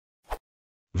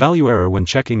Value error when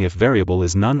checking if variable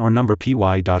is none or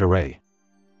Numpy.Array.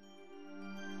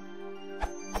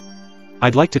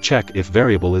 I'd like to check if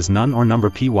variable is none or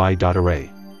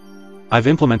Numpy.Array. I've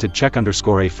implemented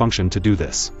check_a function to do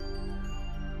this.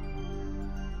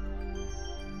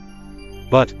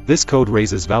 But this code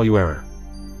raises value error.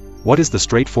 What is the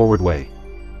straightforward way?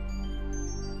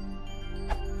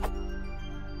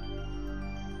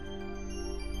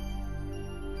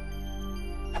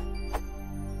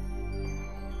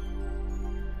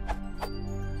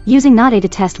 Using not a to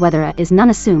test whether a is none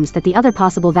assumes that the other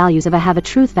possible values of a have a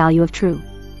truth value of true.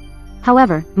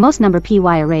 However, most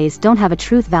Numpy.Arrays don't have a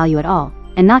truth value at all,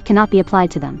 and not cannot be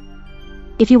applied to them.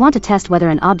 If you want to test whether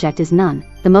an object is none,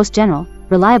 the most general,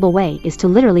 reliable way is to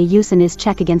literally use an is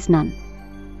check against none.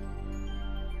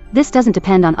 This doesn't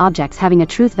depend on objects having a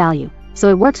truth value, so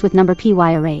it works with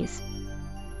Numpy.Arrays.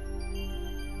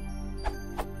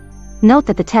 Note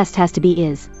that the test has to be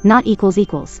is, not equals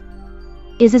equals.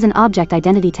 Is an object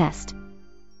identity test.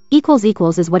 Equals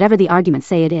equals is whatever the arguments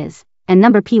say it is, and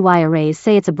Numpy.Arrays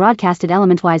say it's a broadcasted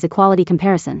element-wise equality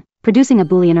comparison, producing a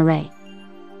Boolean array.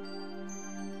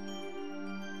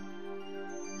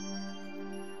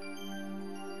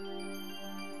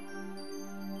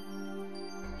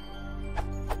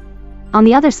 On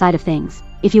the other side of things,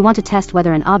 if you want to test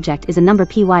whether an object is a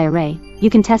Numpy.Array,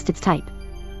 you can test its type.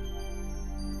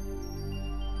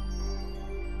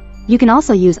 You can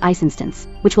also use isInstance,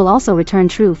 which will also return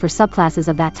true for subclasses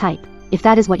of that type, if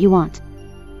that is what you want.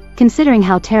 Considering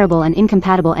how terrible and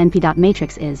incompatible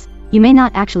np.matrix is, you may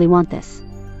not actually want this.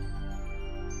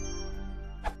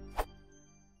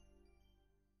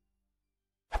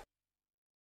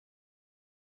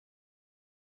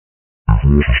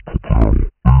 ValueError.